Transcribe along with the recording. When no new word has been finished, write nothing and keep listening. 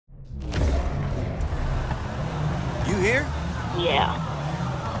here? Yeah.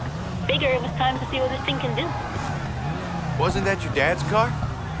 Figure it was time to see what this thing can do. Wasn't that your dad's car?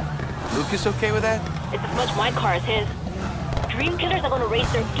 Lucas okay with that? It's as much my car as his. Dream Killers are gonna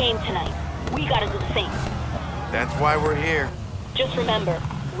raise their game tonight. We gotta do the same. That's why we're here. Just remember,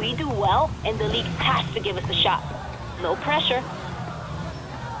 we do well, and the league has to give us a shot. No pressure.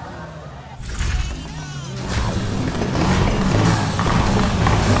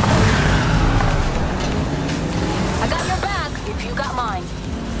 I got your back if you got mine.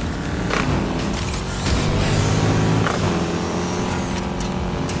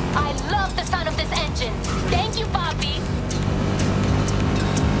 I love the sound of this engine. Thank you, Bobby.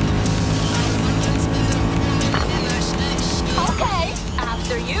 Okay,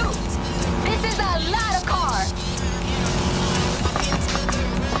 after you. This is a lot of car.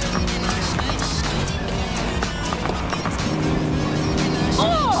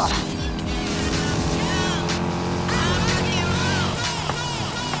 Oh!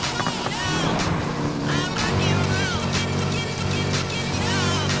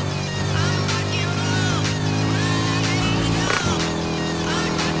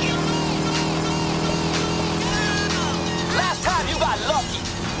 Last time you got lucky.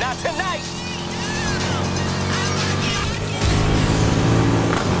 Not tonight.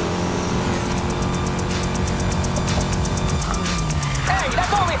 Hey,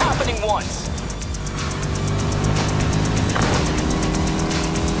 that's only happening once.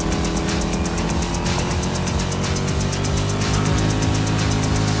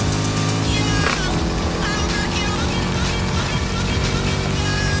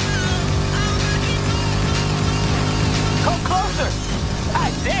 Come closer.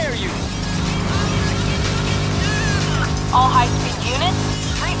 I dare you. All high-speed units,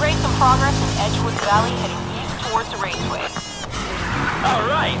 street race in progress in Edgewood Valley heading east towards the raceway. All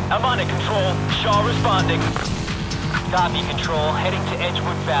right, I'm on it, Control. Shaw responding. Copy, Control. Heading to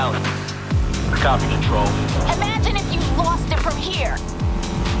Edgewood Valley. Copy, Control. Imagine if you lost it from here.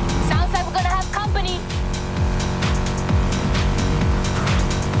 Sounds like we're gonna have company.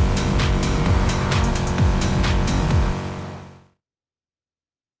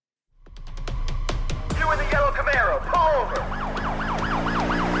 You in the yellow Camaro. Pull over.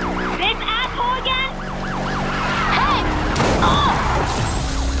 This asshole again? Hey! Oh!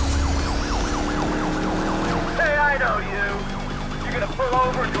 Hey, I know you. You gonna pull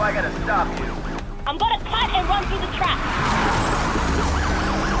over or do I gotta stop you? I'm gonna cut and run through the trap.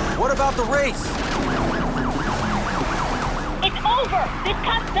 What about the race? It's over! This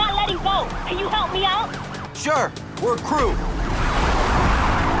cop's not letting go. Can you help me out? Sure, we're a crew.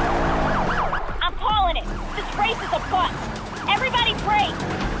 I'm calling it. This race is a bust. Everybody brake!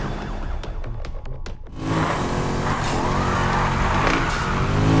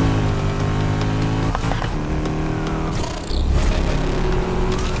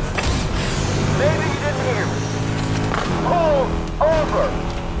 Maybe you didn't hear me. Pull over.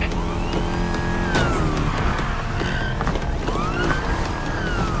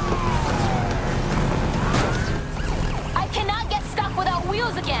 I cannot get stuck without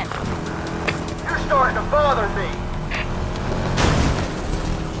wheels again. You're starting to bother me.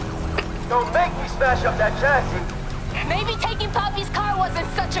 Don't make me smash up that chassis. Maybe taking Poppy's car wasn't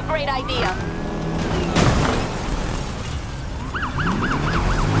such a great idea.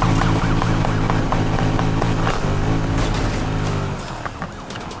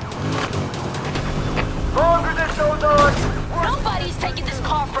 Longer this goes on, Nobody's taking this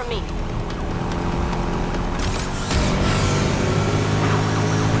car from me.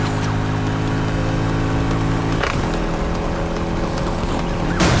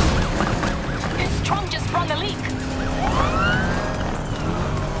 This trunk just sprung a leak.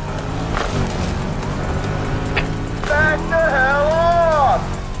 back the hell off!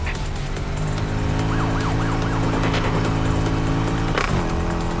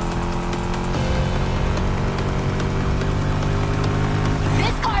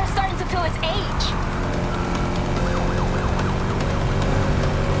 This car is starting to feel its age.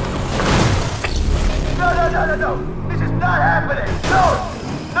 No! This is not happening!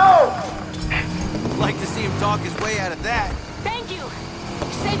 No! Like to see him talk his way out of that. Thank you.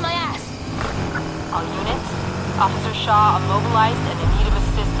 You saved my ass. All units, Officer Shaw immobilized and in need of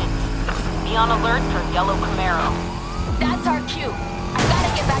assistance. Be on alert for yellow Camaro. That's our cue. I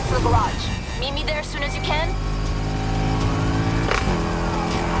gotta get back to the garage. Meet me there as soon as you can.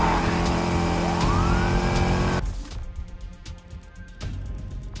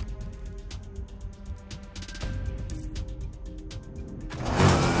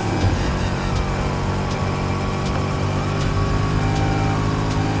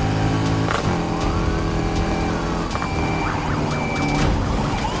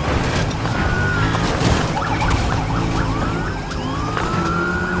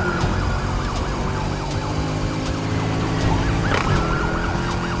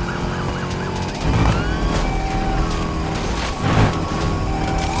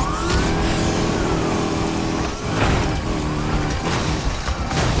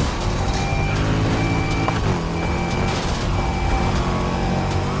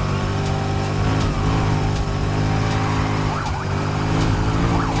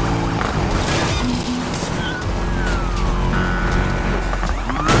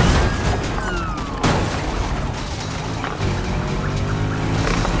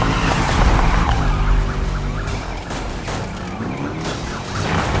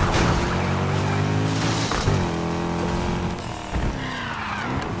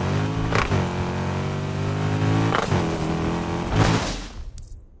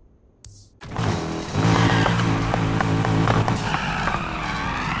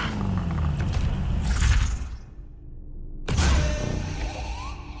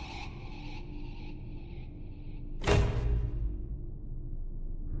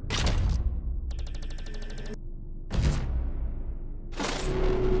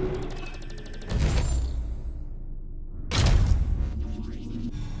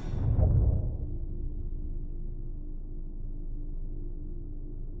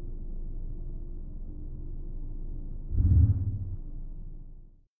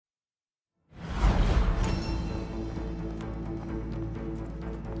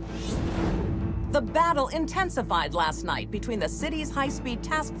 The battle intensified last night between the city's high-speed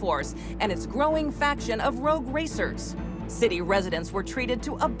task force and its growing faction of rogue racers. City residents were treated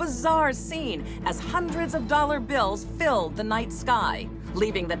to a bizarre scene as hundreds of dollar bills filled the night sky,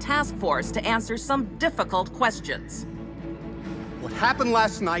 leaving the task force to answer some difficult questions. What happened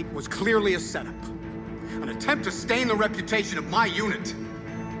last night was clearly a setup. An attempt to stain the reputation of my unit.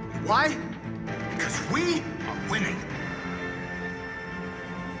 Why? Because we are winning.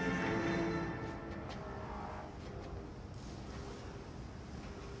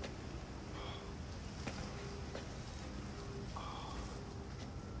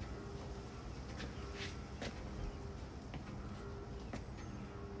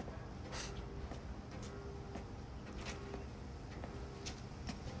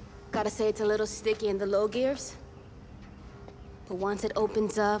 Gotta say it's a little sticky in the low gears. But once it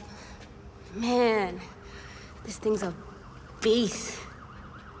opens up, man, this thing's a beast.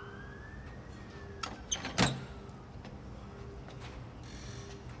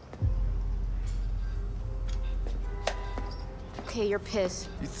 Okay, you're pissed.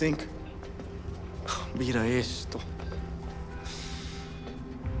 You think? Mira esto.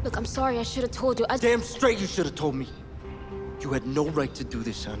 Look, I'm sorry, I should have told you. Damn straight you should have told me. You had no right to do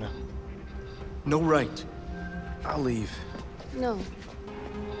this, Anna. No right. I'll leave. No.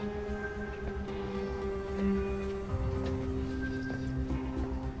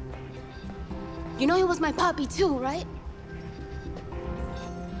 You know he was my puppy too, right?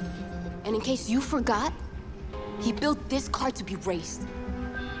 And in case you forgot, he built this car to be raced.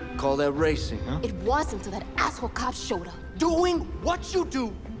 Call that racing, huh? It was until that asshole cop showed up. Doing what you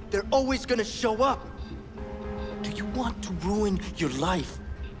do, they're always gonna show up. Do you want to ruin your life?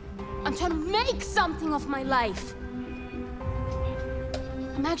 I'm trying to make something of my life.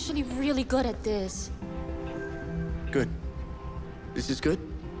 I'm actually really good at this. Good. This is good?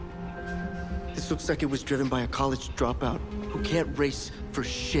 This looks like it was driven by a college dropout who can't race for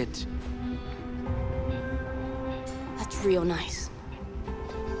shit. That's real nice.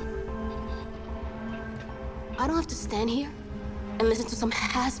 I don't have to stand here and listen to some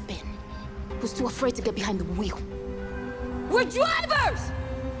has-been who's too afraid to get behind the wheel. We're drivers!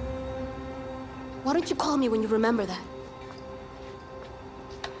 Why don't you call me when you remember that?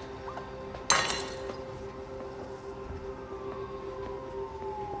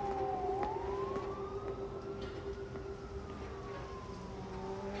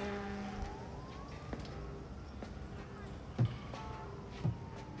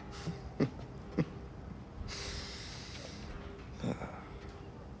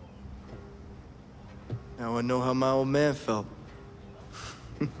 Now I know how my old man felt.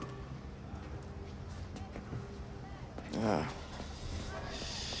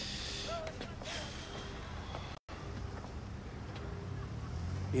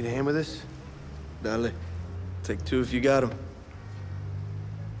 Need a hand with this? Dale. Take two if you got them.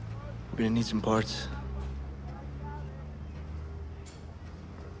 We're gonna need some parts.